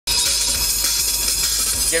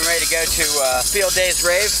Getting ready to go to Field Daze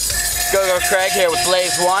Rave. Go Craig here with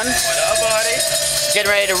Blaze 1. What up, buddy? Getting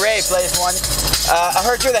ready to rave, Blaze 1. I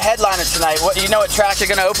heard you're the headliner tonight. What, do you know what track you're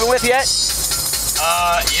gonna open with yet?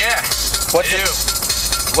 Yeah. What's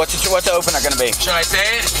the opener gonna be? Should I say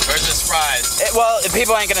it, or is it a surprise? Well,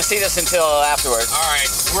 people ain't gonna see this until afterwards. All right,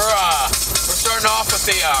 we're starting off with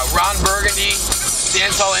the Ron Burgundy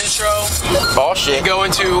dancehall intro. Bullshit. And go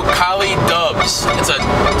into Kali Dubs. It's a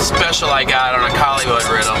special I got on a Hollywood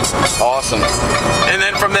rhythm. Awesome. And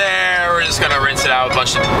then from there, we're just gonna rinse it out with a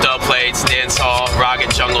bunch of dub plates, dancehall, rock and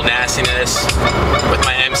jungle nastiness. With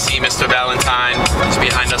my MC, Mr. Valentine. He's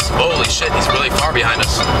behind us. Holy shit, he's really far behind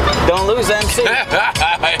us. Don't lose MC.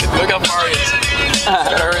 Look how far he is.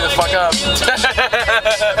 Gotta hurry the fuck up.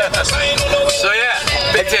 So yeah,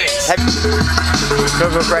 big things. Go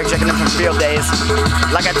Craig checking in from Field Daze.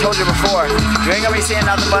 Like I told you before, you ain't gonna be seeing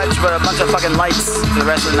nothing much but a bunch of fucking lights for the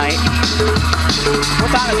rest of the night.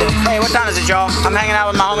 What time is it? Hey, what time is it, y'all? I'm hanging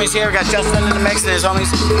out with my homies here. We got Justin in the mix and his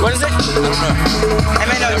homies. What is it? I don't know. Hey,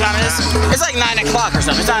 man, know what time it is? It's like 9 o'clock or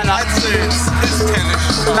something. It's not enough. It's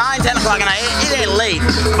 10-ish. 9, 10 o'clock at night. It ain't late,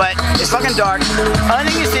 but it's fucking dark. Only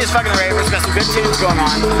thing you see is fucking ravers. Got some good tunes going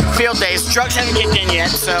on. Field Daze. Drugs haven't kicked in yet,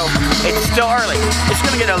 so it's still early. It's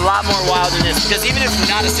gonna get a lot more wild than this, because even if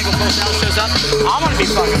not a single person else shows up, I'm gonna be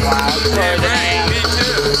fucking wild more than I am. Me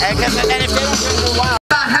too. And if they don't get a little wild.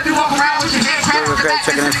 Craig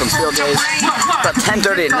checking in from Field Daze. It's about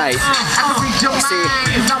 10:30 at night. You see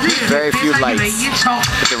very few lights.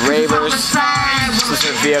 With the ravers, some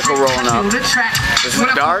sort of vehicle rolling up. It's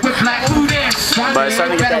dark, but it's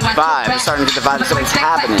starting to get that vibe. It's starting to get the vibe that something's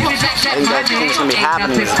happening. I think that thing's going to be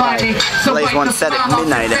happening tonight. Blaze 1 set at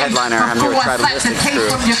midnight, the headliner. I'm here with Tribalistics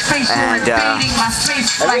crew. And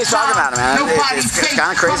everybody's talking about it, man. It's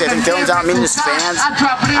kind of crazy. I think Dylan's out meeting his fans.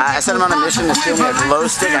 I sent him on a mission to steal me a glow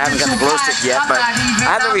stick. I haven't got the glow stick yet, but I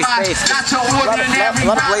have every faith. A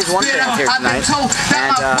lot of Blaze 1 fans here tonight.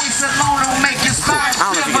 And I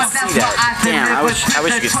don't know if you can see that. Damn, I wish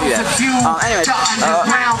you could see that. Anyway,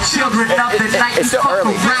 it's still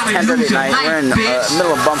early. It's 10:30 at night. We're in the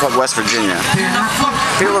middle of Bumfuck, West Virginia.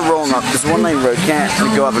 People are rolling up. This one-lane road can't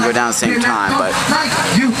go up and go down at the same time, but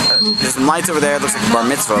there's some lights over there. It looks like a bar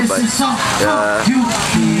mitzvah, but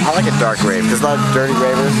I like a dark rave. There's a lot of dirty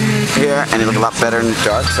ravers here, and they look a lot better in the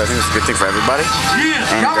dark, so I think it's a good thing for everybody.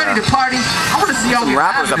 And y'all ready to party? I want to see all some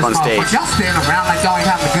rappers up on stage. Y'all standing around like y'all ain't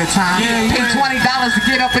having a good time. Pay $20 to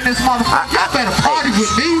get up in this motherfucker. Y'all better party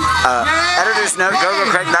with me. Editor's note, go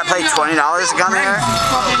Craig not pay $20 to come here.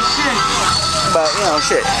 But, you know,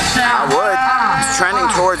 shit, I would. It's trending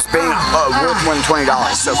towards being worth more than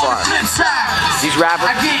 $20 so far. These rappers,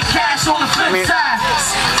 I mean,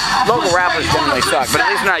 local rappers generally suck, but at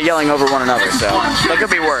least they're not yelling over one another, so they could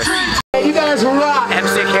be worse. Hey, you guys rock.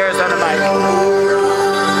 MC Cares on the mic.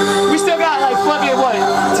 We still got like fucking what,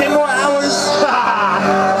 10 more hours?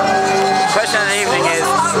 Question of the evening is,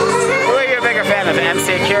 who are you a bigger fan of,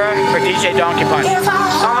 MC Akira or DJ Donkey Punch? It's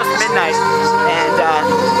almost midnight, and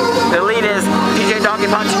the lead is DJ Donkey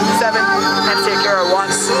Punch 7, MC Akira 1,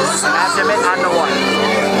 and I have to admit, I'm the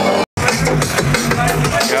 1.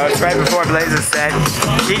 So it's right before Blaze's set.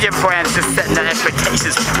 DJ beforehand is just setting the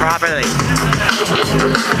expectations properly.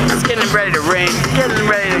 Just getting him ready to ring, getting him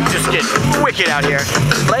ready to just get wicked out here.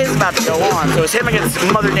 Blaze is about to go on, so it's him against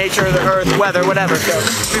Mother Nature, the Earth, weather, whatever. So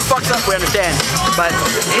if he fucks up, we understand. But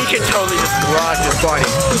he can totally just rock this party.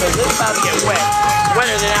 So this is about to get wet.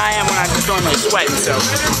 Wetter than I am when I'm just normally sweating. So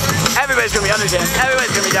everybody's gonna be under this.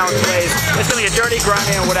 Everybody's gonna be down with Blaze. It's gonna get dirty,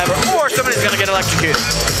 grimy, or whatever. Or somebody's gonna get electrocuted.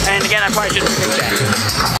 And again, I probably shouldn't think that.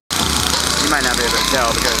 You might not be able to tell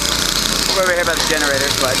because we're over here by the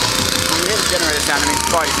generators, but when you hear the generator sound, it means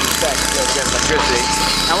the party's in effect, so we have electricity.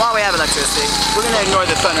 And while we have electricity, we're going to ignore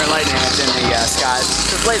the thunder and lightning that's in the skies,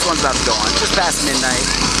 because Blaze 1's about to go on. Just past midnight.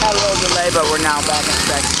 Had a little delay, but we're now back in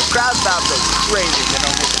effect. The crowd's about to go crazy if they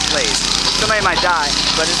don't hit the Blaze. Somebody might die,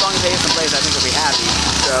 but as long as they hit the Blaze, I think they'll be happy.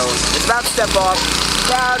 So it's about to step off.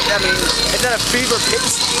 The crowd, I mean, it's at a fever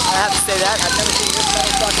pitch. I have to say that. I've never seen this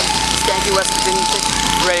many fucking skanky West Virginia chicks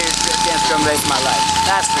ready to dance drum bass in my life.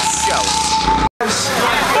 That's for show.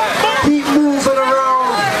 Keep moving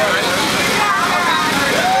around.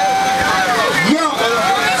 Yo,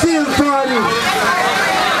 field party.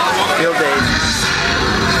 Field Daze.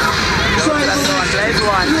 Blaze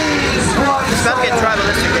 1. It's about to get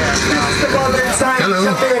tribalistic here. Hello,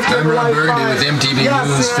 I'm Ron Burgundy with MTV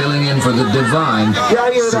News, filling in for the divine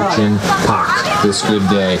Searching Pac this good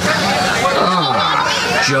day.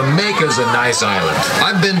 Jamaica's a nice island.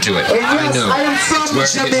 I've been to it. I know. I am from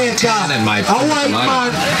Jamaica. And my A white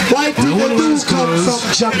man. White people do come from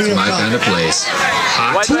Jamaica. It's my kind of place.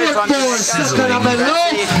 Hot,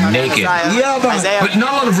 naked. But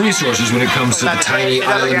not a lot of resources when it comes to the tiny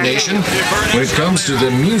island nation. When it comes to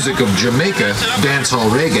the music of Jamaica, dancehall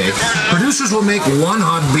reggae, producers will make one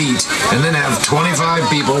hot beat and then have 25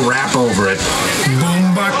 people rap over it.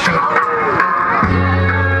 Boom, baka.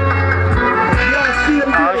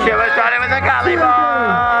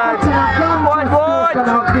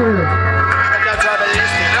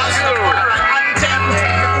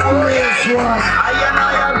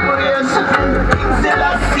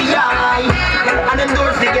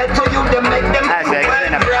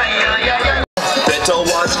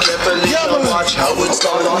 Watch how it's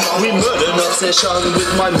done. We murder an obsession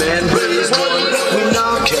with my man Daze one. We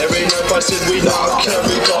not carrying up, I said we not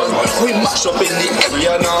carry gun. We mash up in the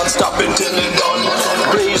area non-stop until it's done.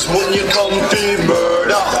 Daze when you come to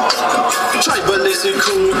murder. Tribalistic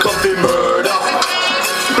crew come to murder.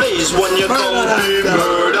 Blaze when you come to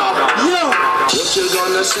murder. What you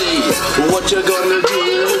gonna say? What you gonna do?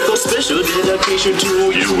 With a special dedication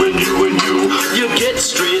to you and you and you. You get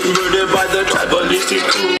straight murdered by the tribalistic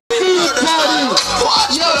crew.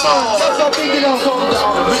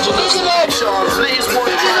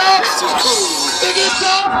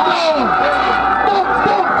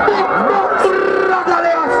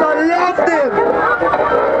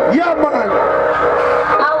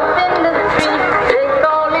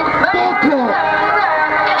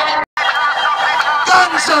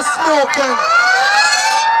 Smoking.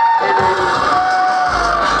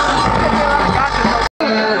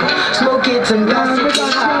 Smoke it and gas it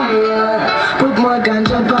higher. Put more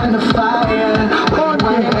ganja on the fire.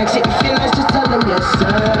 When it makes it feel nice to tell them yes sir.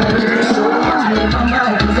 So I live on my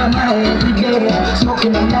head, cause I'm high every day.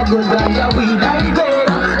 Smoking on that good ganja weed every day.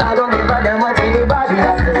 I don't give a damn what anybody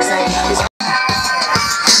has to say.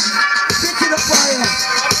 Get to the fire.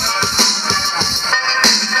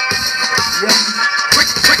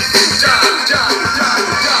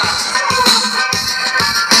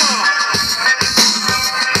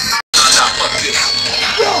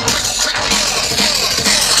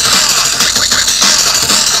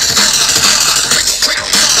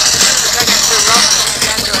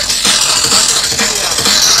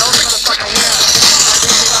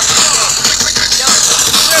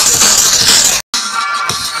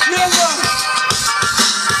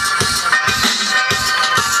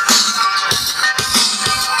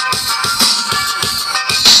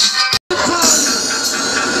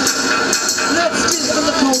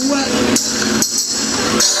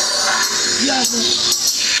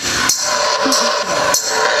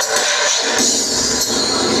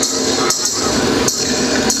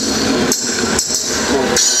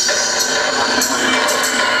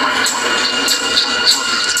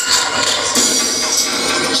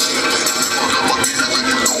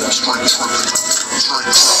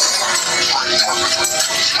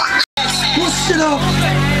 Push it up.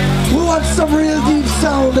 We want some real deep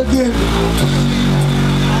sound again.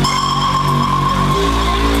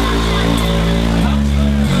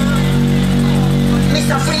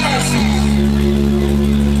 Mr. Freeze.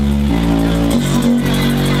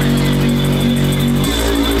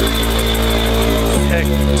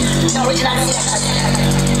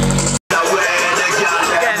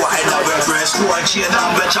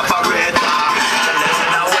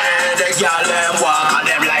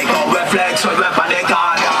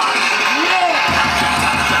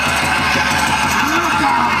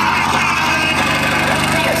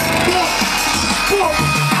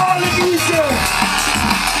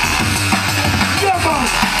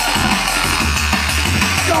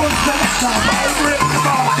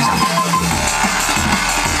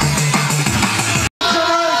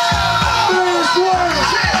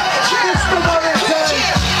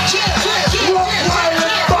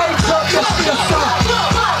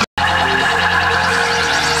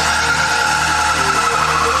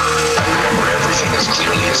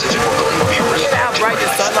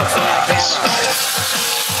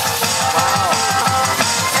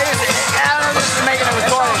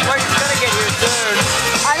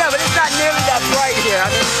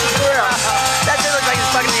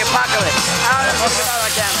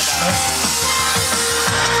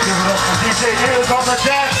 DJ Daze on the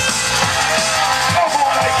deck.